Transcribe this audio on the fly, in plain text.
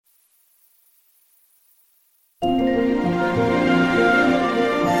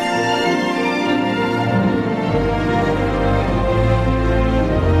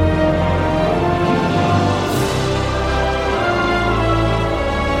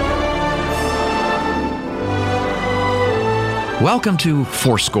Welcome to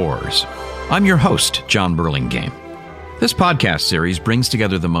Four Scores. I'm your host, John Burlingame. This podcast series brings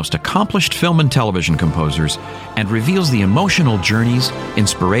together the most accomplished film and television composers and reveals the emotional journeys,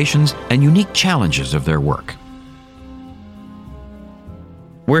 inspirations, and unique challenges of their work.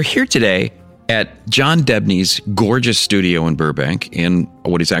 We're here today at John Debney's gorgeous studio in Burbank, in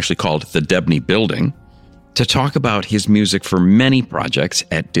what is actually called the Debney Building, to talk about his music for many projects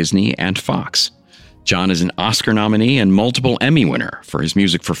at Disney and Fox. John is an Oscar nominee and multiple Emmy winner for his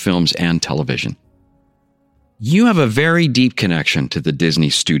music for films and television. You have a very deep connection to the Disney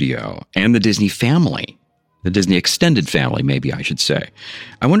studio and the Disney family, the Disney extended family, maybe I should say.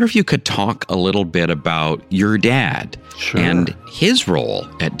 I wonder if you could talk a little bit about your dad and his role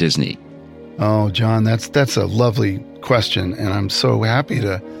at Disney. Oh, John, that's a lovely question, and I'm so happy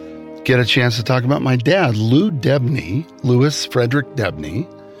to get a chance to talk about my dad, Louis Frederick Debney,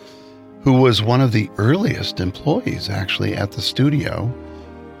 who was one of the earliest employees, actually, at the studio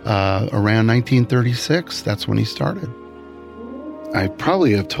around 1936. That's when he started. I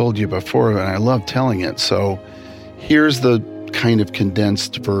probably have told you before, and I love telling it, so here's the kind of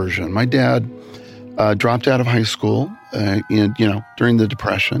condensed version. My dad dropped out of high school during the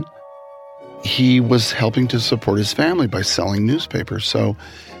Depression. He was helping to support his family by selling newspapers. So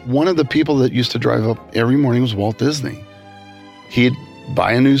one of the people that used to drive up every morning was Walt Disney. He'd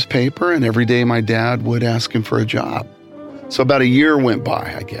buy a newspaper, and every day my dad would ask him for a job. So about a year went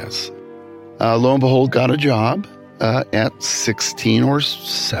by, I guess. Lo and behold, got a job at 16 or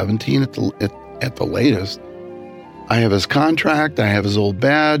 17 at the latest. I have his contract. I have his old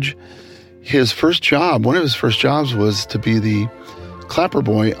badge. His first job, one of his first jobs was to be the clapper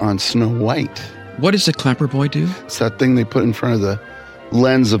boy on Snow White. What does the clapper boy do? It's that thing they put in front of the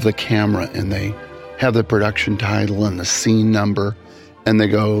lens of the camera, and they have the production title and the scene number, and they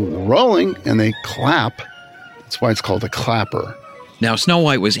go rolling, and they clap. That's why it's called a clapper. Now, Snow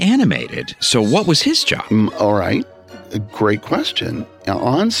White was animated, so what was his job? All right. A great question. Now,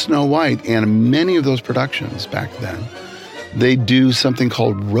 on Snow White and many of those productions back then, they do something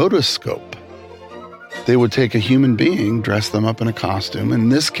called rotoscope. They would take a human being, dress them up in a costume. In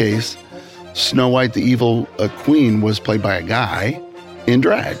this case, Snow White, the evil queen, was played by a guy in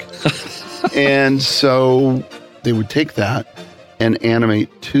drag. And so they would take that and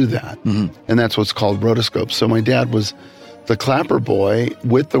animate to that. Mm-hmm. And that's what's called rotoscope. So my dad was the clapper boy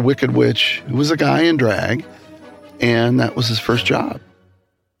with the Wicked Witch, who was a guy in drag, and that was his first job.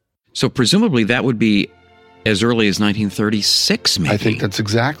 So presumably that would be as early as 1936, maybe. I think that's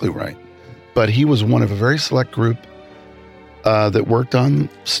exactly right. But he was one of a very select group that worked on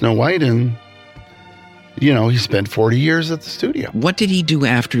Snow White, and he spent 40 years at the studio. What did he do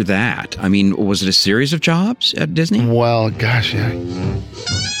after that? I mean, was it a series of jobs at Disney? Well, gosh, yeah.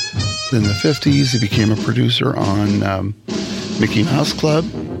 In the 50s, he became a producer on Mickey Mouse Club.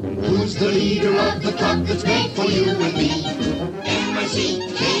 Who's the leader of the club that's made for you and me?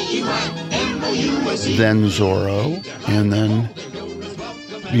 M-I-C-K-E-Y-M-O-U-S-E. Then Zorro, and then,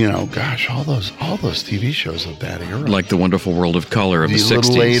 all those TV shows of that era. Like The Wonderful World of Color of the 60s. A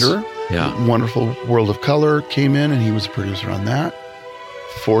little later, yeah. Wonderful World of Color came in, and he was a producer on that.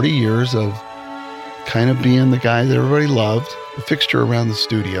 40 years of kind of being the guy that everybody loved, the fixture around the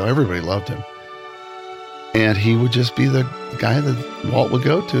studio. Everybody loved him. And he would just be the guy that Walt would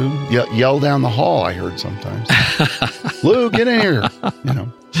go to, yell down the hall, I heard sometimes. Lou, get in here.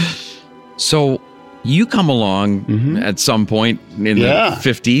 So you come along at some point in the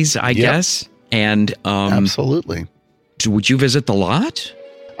 50s, I guess. And absolutely. Would you visit the lot?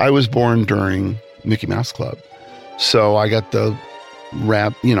 I was born during Mickey Mouse Club. So I got the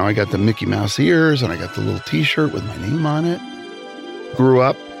I got the Mickey Mouse ears, and I got the little t-shirt with my name on it. Grew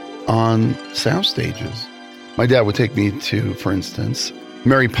up on sound stages. My dad would take me to, for instance,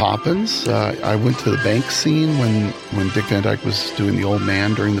 Mary Poppins. I went to the bank scene when Dick Van Dyke was doing the old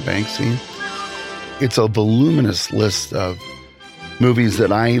man during the bank scene. It's a voluminous list of movies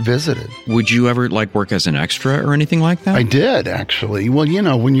that I visited. Would you ever work as an extra or anything like that? I did, actually. Well,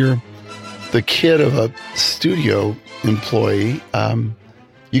 when you're the kid of a studio employee,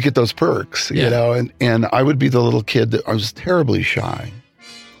 you get those perks, and I would be the little kid that I was terribly shy.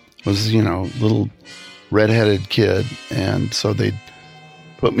 I was, little redheaded kid, and so they'd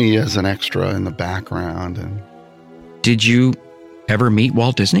put me as an extra in the background. And did you ever meet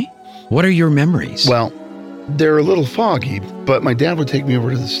Walt Disney? What are your memories? Well, they're a little foggy, but my dad would take me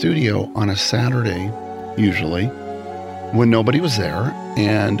over to the studio on a Saturday, usually, when nobody was there,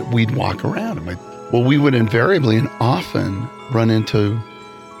 and we'd walk around. We would invariably and often run into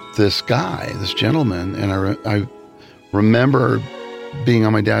this gentleman, and I remember being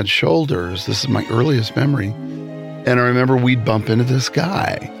on my dad's shoulders. This is my earliest memory. And I remember we'd bump into this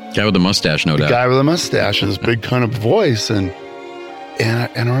guy. Guy with the mustache, no doubt. The guy with the mustache and this big kind of voice. And I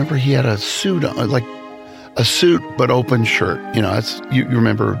remember he had a suit on, like a suit but open shirt. You know, you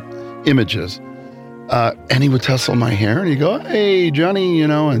remember Images. And he would tussle my hair and he'd go, "Hey, Johnny," you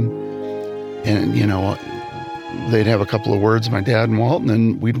know, and you know, they'd have a couple of words, my dad and Walt, and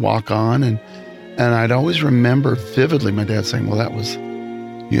then we'd walk on, and I'd always remember vividly my dad saying, "Well, that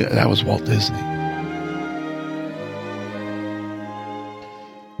was Walt Disney."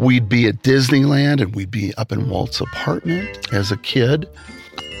 We'd be at Disneyland and we'd be up in Walt's apartment as a kid,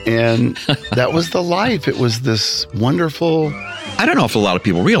 and that was the life. It was this wonderful. I don't know if a lot of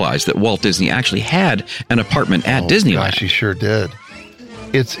people realize that Walt Disney actually had an apartment at Disneyland. Gosh, he sure did.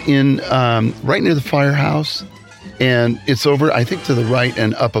 It's in right near the firehouse, and it's over, I think, to the right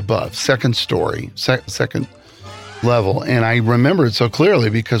and up above, second story, second level. And I remember it so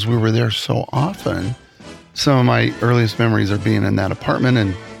clearly because we were there so often. Some of my earliest memories are being in that apartment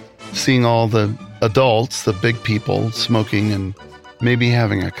and seeing all the adults, the big people, smoking and maybe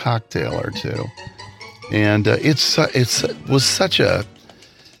having a cocktail or two. And this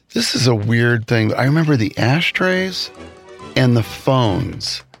is a weird thing. I remember the ashtrays and the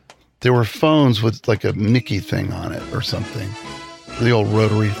phones. There were phones with like a Mickey thing on it or something, the old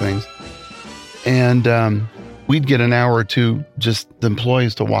rotary things. And we'd get an hour or two, just the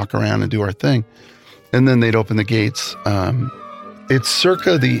employees to walk around and do our thing. And then they'd open the gates. It's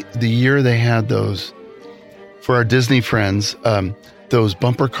circa the year they had those, for our Disney friends, those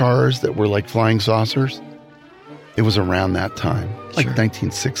bumper cars that were like flying saucers. It was around that time, like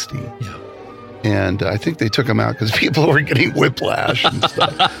 1960. Yeah. And I think they took them out because people were getting whiplash and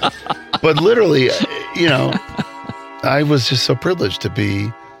stuff. But literally, you know, I was just so privileged to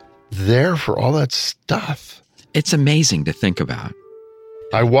be there for all that stuff. It's amazing to think about.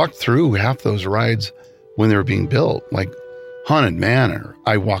 I walked through half those rides when they were being built, like Haunted Manor.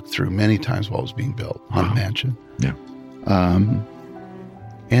 I walked through many times while it was being built, Haunted Mansion. Yeah.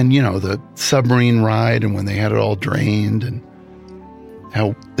 And, you know, the submarine ride and when they had it all drained and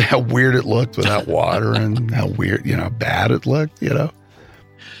how weird it looked without water and how weird, you know, bad it looked, you know.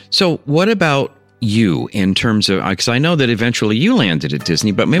 So what about you in terms of, because I know that eventually you landed at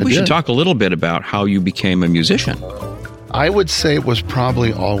Disney, but maybe we should talk a little bit about how you became a musician. I would say it was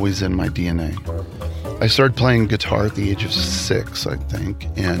probably always in my DNA. I started playing guitar at the age of 6, I think.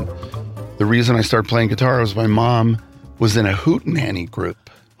 And the reason I started playing guitar was my mom was in a hootenanny group.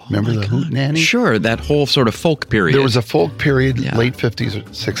 Remember the hootenanny? Sure, that whole sort of folk period. There was a folk period, late 50s or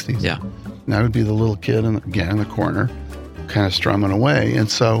 60s. Yeah. And I would be the little kid in the corner, kind of strumming away.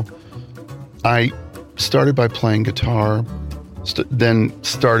 And so I started by playing guitar, then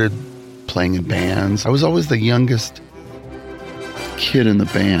started playing in bands. I was always the youngest kid in the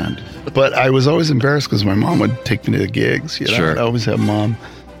band. But I was always embarrassed because my mom would take me to the gigs. You know? Sure. I'd always have mom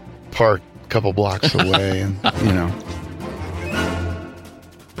park a couple blocks away and, you know.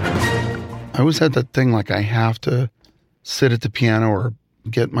 I always had that thing like I have to sit at the piano or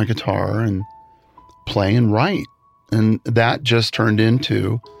get my guitar and play and write. And that just turned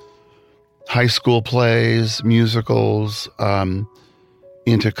into high school plays, musicals,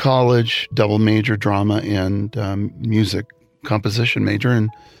 into college, double major drama and music composition major.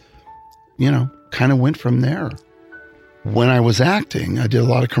 And, you know, kind of went from there. When I was acting, I did a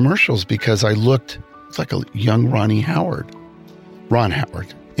lot of commercials because I looked like a young Ron Howard.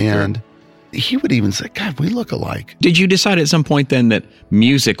 And he would even say, "God, we look alike." Did you decide at some point then that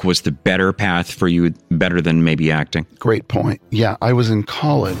music was the better path for you, better than maybe acting? Great point. Yeah, I was in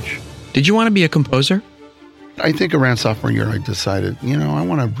college. Did you want to be a composer? I think around sophomore year, I decided, you know, I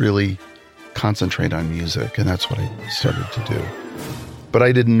want to really concentrate on music. And that's what I started to do. But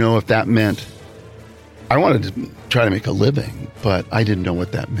I didn't know if that meant, I wanted to try to make a living, but I didn't know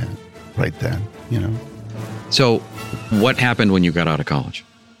what that meant right then, you know. So what happened when you got out of college?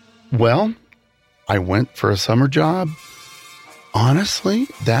 Well, I went for a summer job. Honestly,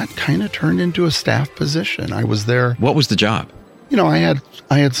 that kind of turned into a staff position. I was there. What was the job? You know, I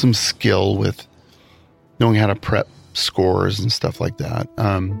had some skill with knowing how to prep scores and stuff like that.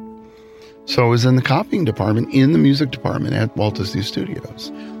 So I was in the copying department, in the music department at Walt Disney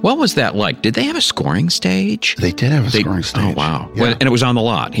Studios. What was that like? Did they have a scoring stage? They did have a scoring stage. Oh, wow. Yeah. And it was on the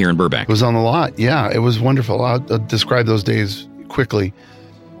lot here in Burbank. It was on the lot. Yeah, it was wonderful. I'll describe those days quickly.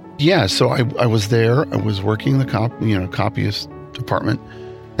 Yeah, so I was there. I was working in the copyist department,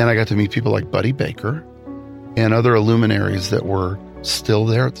 and I got to meet people like Buddy Baker and other luminaries that were still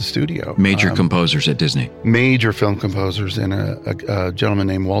there at the studio. Major composers at Disney. Major film composers, and a gentleman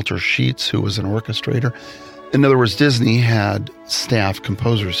named Walter Sheets, who was an orchestrator. In other words, Disney had staff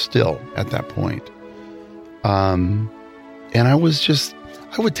composers still at that point. And I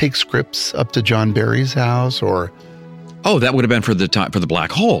would take scripts up to John Barry's house or. Oh, that would have been for the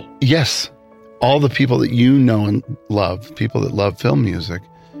Black Hole. Yes. All the people that you know and love, people that love film music.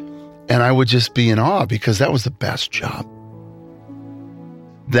 And I would just be in awe because that was the best job.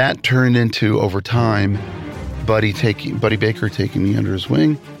 That turned into, over time, Buddy Baker taking me under his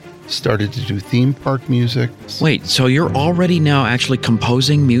wing, started to do theme park music. Wait, so you're already now actually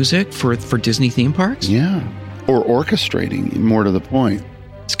composing music for Disney theme parks? Yeah. Or orchestrating, more to the point.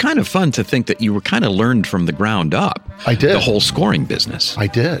 It's kind of fun to think that you were kind of learned from the ground up. I did. The whole scoring business. I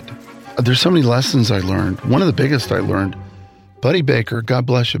did. There's so many lessons I learned. One of the biggest I learned, Buddy Baker, God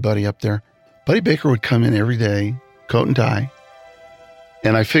bless you, Buddy, up there. Buddy Baker would come in every day, coat and tie.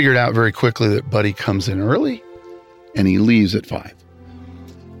 And I figured out very quickly that Buddy comes in early and he leaves at 5.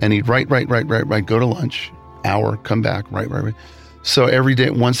 And he'd write, go to lunch, hour, come back, write. So every day,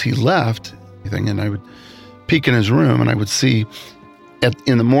 once he left, and I would peek in his room and I would see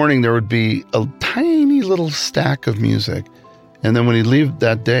in the morning, there would be a tiny little stack of music. And then when he'd leave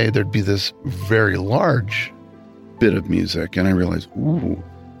that day, there'd be this very large bit of music. And I realized, ooh,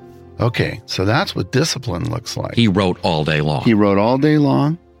 okay, so that's what discipline looks like. He wrote all day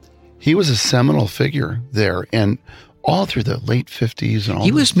long. He was a seminal figure there. And all through the late 50s and all.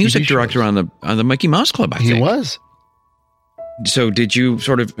 He was music director on the Mickey Mouse Club, I think. He was. So did you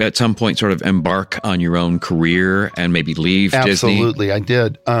sort of at some point sort of embark on your own career and maybe leave Disney? Absolutely, I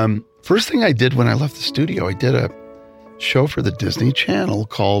did. First thing I did when I left the studio, I did a show for the Disney Channel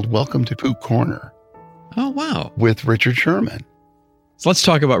called Welcome to Pooh Corner. Oh, wow. With Richard Sherman. So let's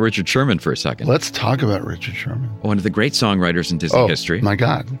talk about Richard Sherman for a second. Let's talk about Richard Sherman. One of the great songwriters in Disney history. Oh, my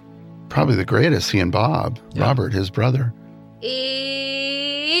God. Probably the greatest, he and Bob, yeah. Robert, his brother.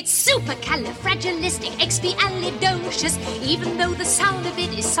 It's supercalifragilisticexpialidocious, even though the sound of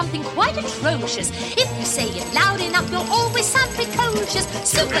it is something quite atrocious. If you say it loud enough, you'll always sound precocious.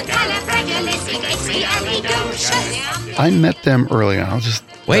 Supercalifragilisticexpialidocious. I met them early on.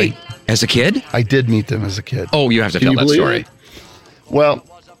 Wait, as a kid? I did meet them as a kid. Oh, you have to tell that story. It? Well,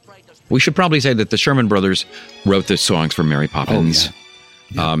 we should probably say that the Sherman Brothers wrote the songs for Mary Poppins. Oh,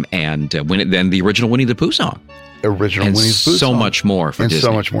 yeah. And then the original Winnie the Pooh song. And Winnie the Pooh so song. Much more for and Disney.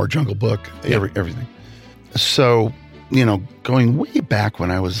 So much more, Jungle Book, everything. So, going way back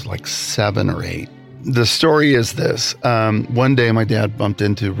when I was like 7 or 8, the story is this. One day my dad bumped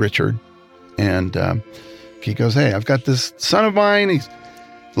into Richard and he goes, hey, I've got this son of mine. He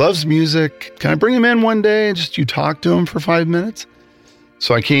loves music. Can I bring him in one day and just you talk to him for 5 minutes?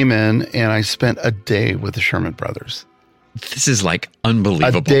 So I came in and I spent a day with the Sherman Brothers. This is like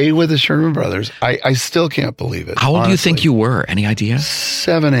unbelievable. A day with the Sherman Brothers. I still can't believe it. How old do you think you were? Any idea?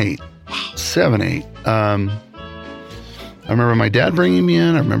 7, 8. 7, 8. I remember my dad bringing me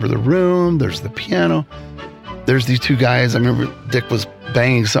in. I remember the room. There's the piano. There's these two guys. I remember Dick was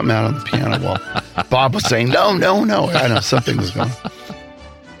banging something out on the piano while Bob was saying, no. I know something was going on.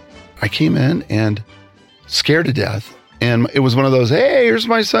 I came in and scared to death. And it was one of those, hey, here's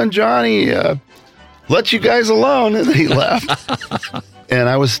my son Johnny. Let you guys alone. And then he left. And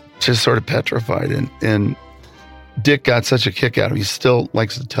I was just sort of petrified. And Dick got such a kick out of it. He still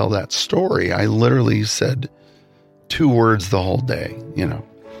likes to tell that story. I literally said 2 words the whole day.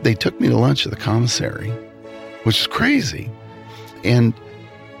 They took me to lunch at the commissary, which is crazy. And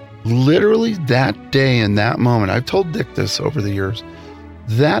literally that day and that moment, I've told Dick this over the years,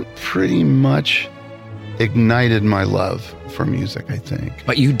 that pretty much ignited my love for music, I think.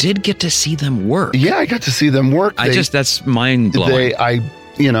 But you did get to see them work. Yeah, I got to see them work. That's mind-blowing.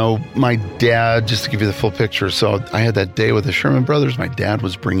 My dad, just to give you the full picture, so I had that day with the Sherman Brothers. My dad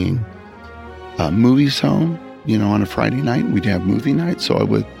was bringing movies home, on a Friday night. We'd have movie night, so I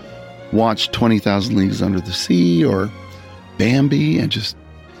would watch 20,000 Leagues Under the Sea or Bambi, and just,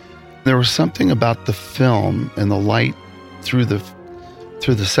 there was something about the film and the light through the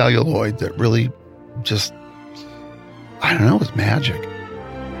celluloid that really just, I don't know, it was magic.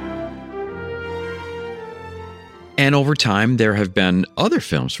 And over time, there have been other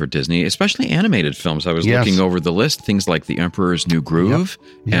films for Disney, especially animated films. I was looking over the list, things like The Emperor's New Groove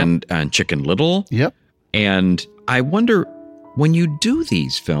and Chicken Little. Yep. And I wonder, when you do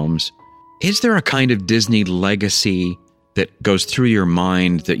these films, is there a kind of Disney legacy that goes through your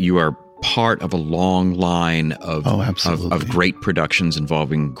mind that you are part of a long line of great productions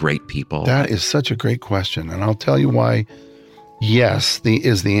involving great people? That is such a great question. And I'll tell you why yes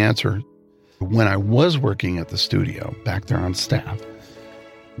is the answer. When I was working at the studio back there on staff,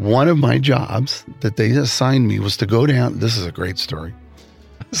 one of my jobs that they assigned me was to go down. This is a great story.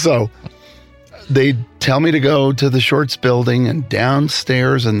 So they'd tell me to go to the Shorts building and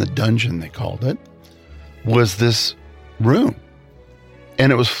downstairs in the dungeon, they called it. was this room.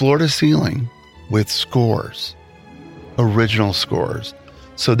 And it was floor to ceiling with scores, original scores.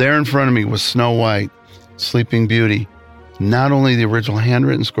 So there in front of me was Snow White, Sleeping Beauty, not only the original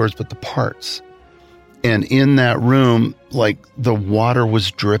handwritten scores, but the parts. And in that room, like the water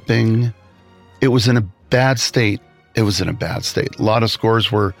was dripping. It was in a bad state. A lot of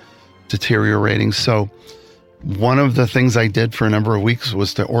scores were deteriorating. So one of the things I did for a number of weeks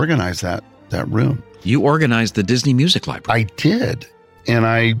was to organize that room. You organized the Disney Music Library. I did. And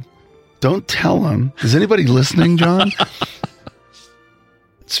I don't tell them. Is anybody listening, John?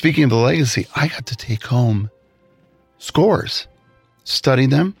 Speaking of the legacy, I got to take home scores, study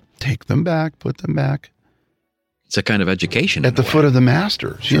them, take them back, put them back. It's a kind of education. At the foot of the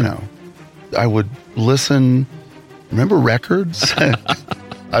masters, Sure. you know. I would listen, remember records?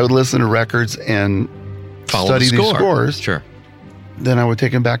 I would listen to records and Follow study the these score. scores. Sure. Then I would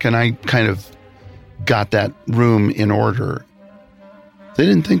take them back and I kind of got that room in order. They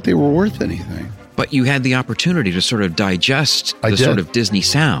didn't think they were worth anything. But you had the opportunity to sort of digest I the did. sort of Disney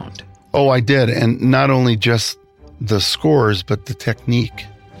sound. Oh, I did. And not only just the scores, but the technique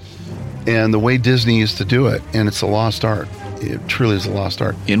and the way Disney used to do it. And it's a lost art. It truly is a lost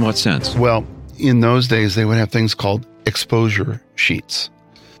art. In what sense? Well, in those days, they would have things called exposure sheets.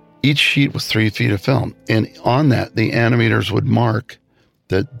 Each sheet was 3 feet of film. And on that, the animators would mark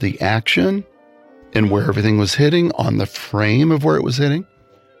the action and where everything was hitting on the frame of where it was hitting,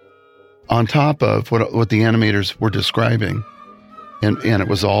 on top of what the animators were describing. And it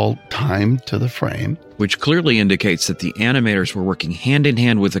was all timed to the frame. Which clearly indicates that the animators were working hand in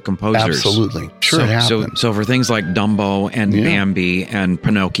hand with the composers. Absolutely. Sure, it happened. So for things like Dumbo and Yeah. Bambi and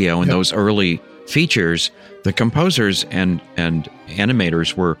Pinocchio and Yep. those early features, the composers and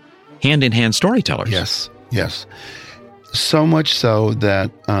animators were hand in hand storytellers. Yes. So much so that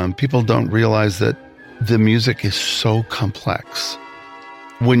people don't realize that the music is so complex.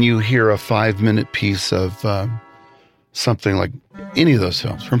 When you hear a 5-minute piece of something like any of those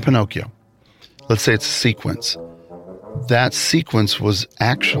films from Pinocchio, let's say it's a sequence, that sequence was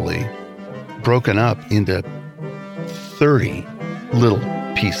actually broken up into 30 little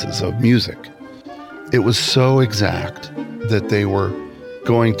pieces of music. It was so exact that they were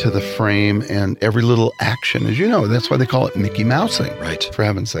going to the frame and every little action, as you know, that's why they call it Mickey Mousing. Right. For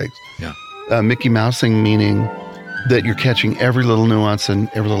heaven's sakes. Yeah. Mickey Mousing meaning that you're catching every little nuance and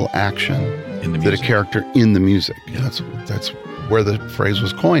every little action In the that a music. character in the music. Yeah. That's where the phrase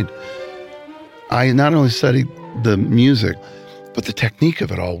was coined. I not only studied the music, but the technique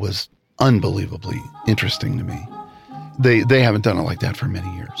of it all was unbelievably interesting to me. They haven't done it like that for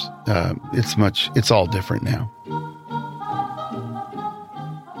many years. It's all different now.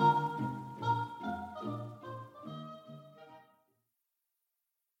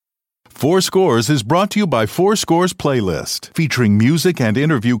 Four Scores is brought to you by Four Scores Playlist, featuring music and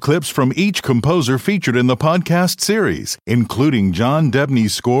interview clips from each composer featured in the podcast series, including John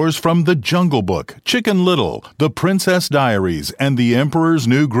Debney's scores from The Jungle Book, Chicken Little, The Princess Diaries, and The Emperor's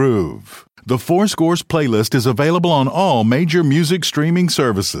New Groove. The Four Scores Playlist is available on all major music streaming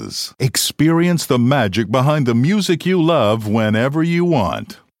services. Experience the magic behind the music you love whenever you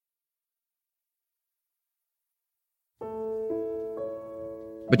want.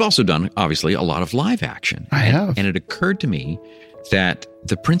 But you've also done, obviously, a lot of live action. I have. And it occurred to me that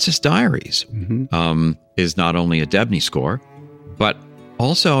The Princess Diaries is not only a Debney score, but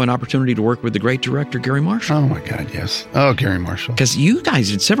also an opportunity to work with the great director Gary Marshall. Oh my God, yes. Oh, Gary Marshall. Because you guys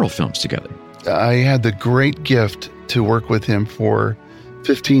did several films together. I had the great gift to work with him for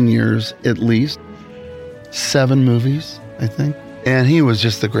 15 years at least, 7 movies, I think. And he was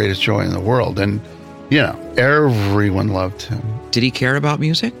just the greatest joy in the world. And, you know, everyone loved him. Did he care about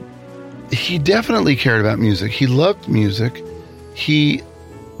music? He definitely cared about music. He loved music. He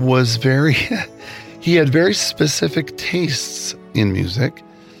was he had very specific tastes in music.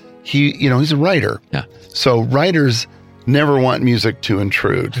 He's a writer. Yeah. So writers never want music to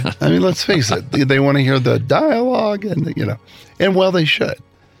intrude. I mean, let's face it. They want to hear the dialogue and, and well, they should.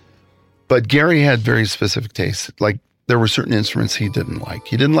 But Gary had very specific tastes. Like there were certain instruments he didn't like.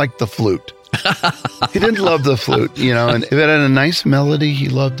 He didn't like the flute. He didn't love the flute, and if it had a nice melody, he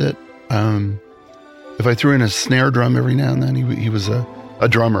loved it. If I threw in a snare drum every now and then, he was a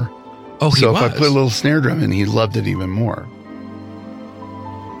drummer. Oh, he so was. if I put a little snare drum in, he loved it even more.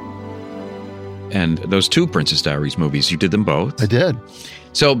 And those 2 Princess Diaries movies, you did them both. I did.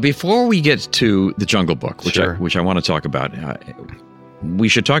 So before we get to The Jungle Book, which Sure. I want to talk about, we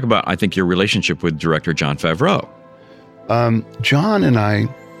should talk about, I think, your relationship with director Jon Favreau. John and I,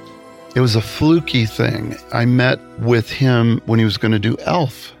 it was a fluky thing. I met with him when he was going to do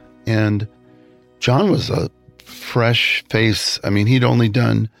Elf, and John was a fresh face. I mean, he'd only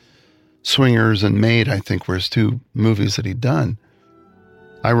done Swingers and Maid, I think, were his 2 movies that he'd done.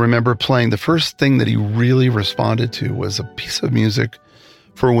 I remember playing, the first thing that he really responded to was a piece of music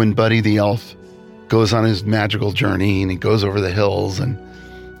for when Buddy the Elf goes on his magical journey and he goes over the hills and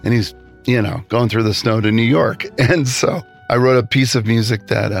he's, going through the snow to New York. And so I wrote a piece of music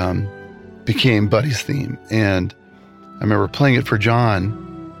that became Buddy's theme. And I remember playing it for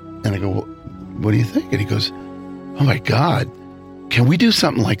John, and I go, well, what do you think? And he goes, oh my God, can we do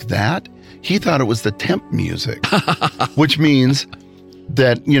something like that? He thought it was the temp music, which means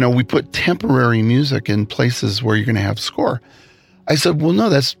that, we put temporary music in places where you're going to have score. I said, well, no,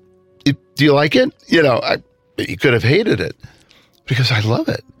 do you like it? He could have hated it because I love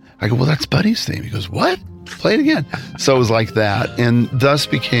it. I go, well, that's Buddy's theme. He goes, what? Play it again. So it was like that, and thus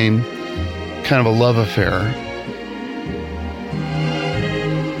became kind of a love affair.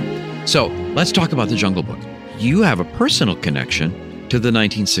 So let's talk about The Jungle Book. You have a personal connection to the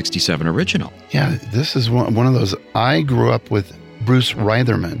 1967 original. Yeah, this is one of those. I grew up with Bruce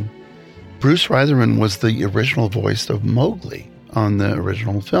Reitherman. Bruce Reitherman was the original voice of Mowgli on the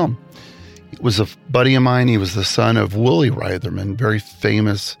original film. He was a buddy of mine. He was the son of Wooly Reitherman, very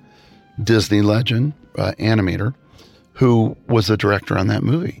famous Disney legend, animator, who was a director on that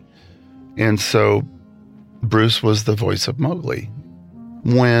movie. And so Bruce was the voice of Mowgli.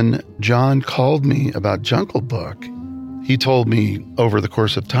 When John called me about Jungle Book, he told me over the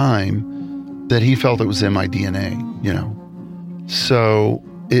course of time that he felt it was in my DNA, So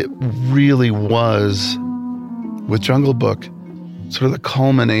it really was, with Jungle Book, sort of the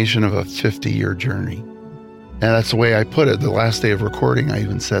culmination of a 50-year journey. And that's the way I put it. The last day of recording, I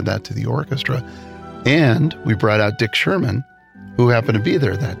even said that to the orchestra. And we brought out Dick Sherman, who happened to be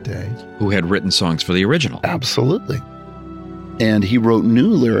there that day. Who had written songs for the original. Absolutely. And he wrote new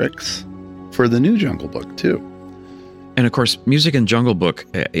lyrics for the new Jungle Book, too. And of course, music in Jungle Book,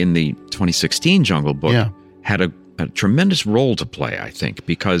 in the 2016 Jungle Book, had a tremendous role to play, I think,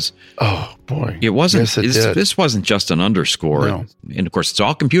 because oh boy, it wasn't. Yes, this wasn't just an underscore, no. And of course, it's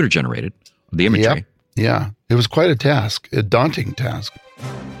all computer generated. The imagery, yep. Yeah, it was quite a task, a daunting task.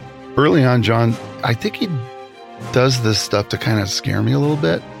 Early on, John, I think he does this stuff to kind of scare me a little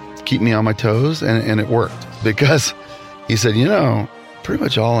bit, keep me on my toes, and it worked because he said, pretty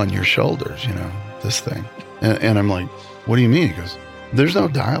much all on your shoulders, this thing, and I'm like, what do you mean? He goes, there's no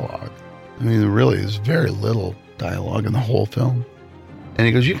dialogue. I mean, there really is very little dialogue in the whole film. And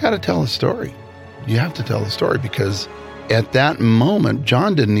he goes, you got to tell the story. You have to tell the story because at that moment,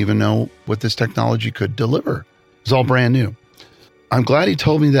 John didn't even know what this technology could deliver. It was all brand new. I'm glad he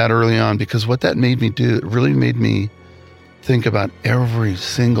told me that early on because what that made me do, it really made me think about every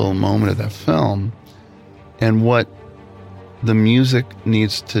single moment of that film and what the music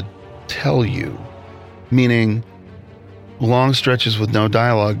needs to tell you. Meaning, long stretches with no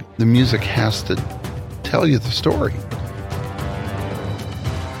dialogue, the music has to tell you the story.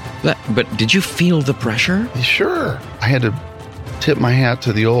 But did you feel the pressure? Sure. I had to tip my hat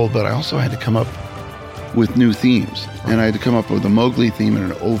to the old, but I also had to come up with new themes. And I had to come up with a Mowgli theme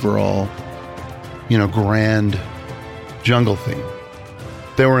and an overall, grand jungle theme.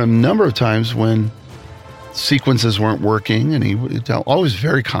 There were a number of times when sequences weren't working, and he would always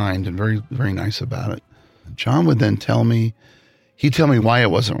very kind and very, very nice about it. John would then he'd tell me why it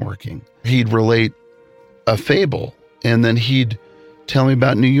wasn't working. He'd relate a fable, and then he'd tell me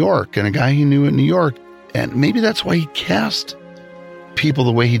about New York and a guy he knew in New York. And maybe that's why he cast people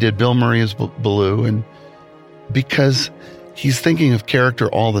the way he did Bill Murray as Baloo, and because he's thinking of character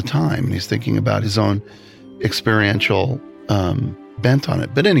all the time, and he's thinking about his own experiential bent on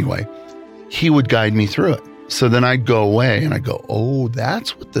it. But anyway, he would guide me through it. So then I'd go away and I'd go, oh,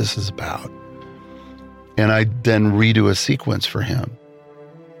 that's what this is about. And I'd then redo a sequence for him.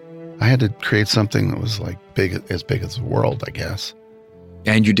 I had to create something that was like as big as the world, I guess.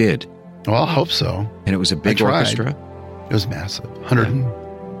 And you did. Well, I hope so. And it was a big orchestra? It was massive.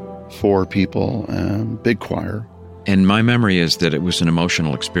 104 people, big choir. And my memory is that it was an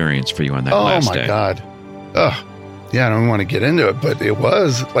emotional experience for you on that last day. Oh, my God. Ugh. Yeah, I don't want to get into it, but it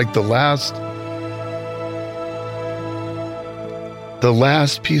was like the last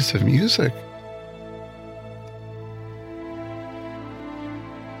piece of music.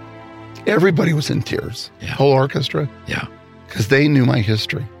 Everybody was in tears. Yeah. Whole orchestra. Yeah. Because they knew my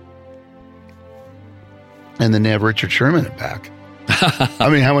history. And then they have Richard Sherman back. I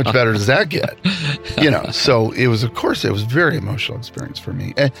mean, how much better does that get? So it was, of course, it was a very emotional experience for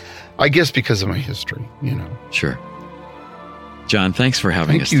me. And I guess because of my history, Sure. John, thanks for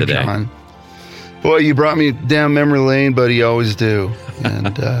having us today. Thank you, John. Boy, you brought me down memory lane, but you always do.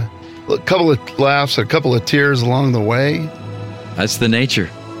 And a couple of laughs, a couple of tears along the way. That's the nature.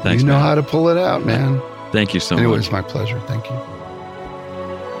 Thanks, You know man. how to pull it out, man. Thank you so Anyway, much. it's my pleasure. Thank you.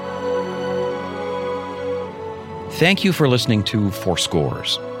 Thank you for listening to Four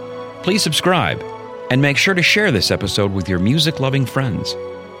Scores. Please subscribe and make sure to share this episode with your music-loving friends.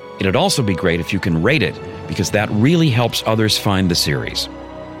 It'd also be great if you can rate it, because that really helps others find the series.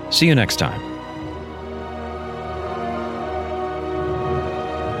 See you next time.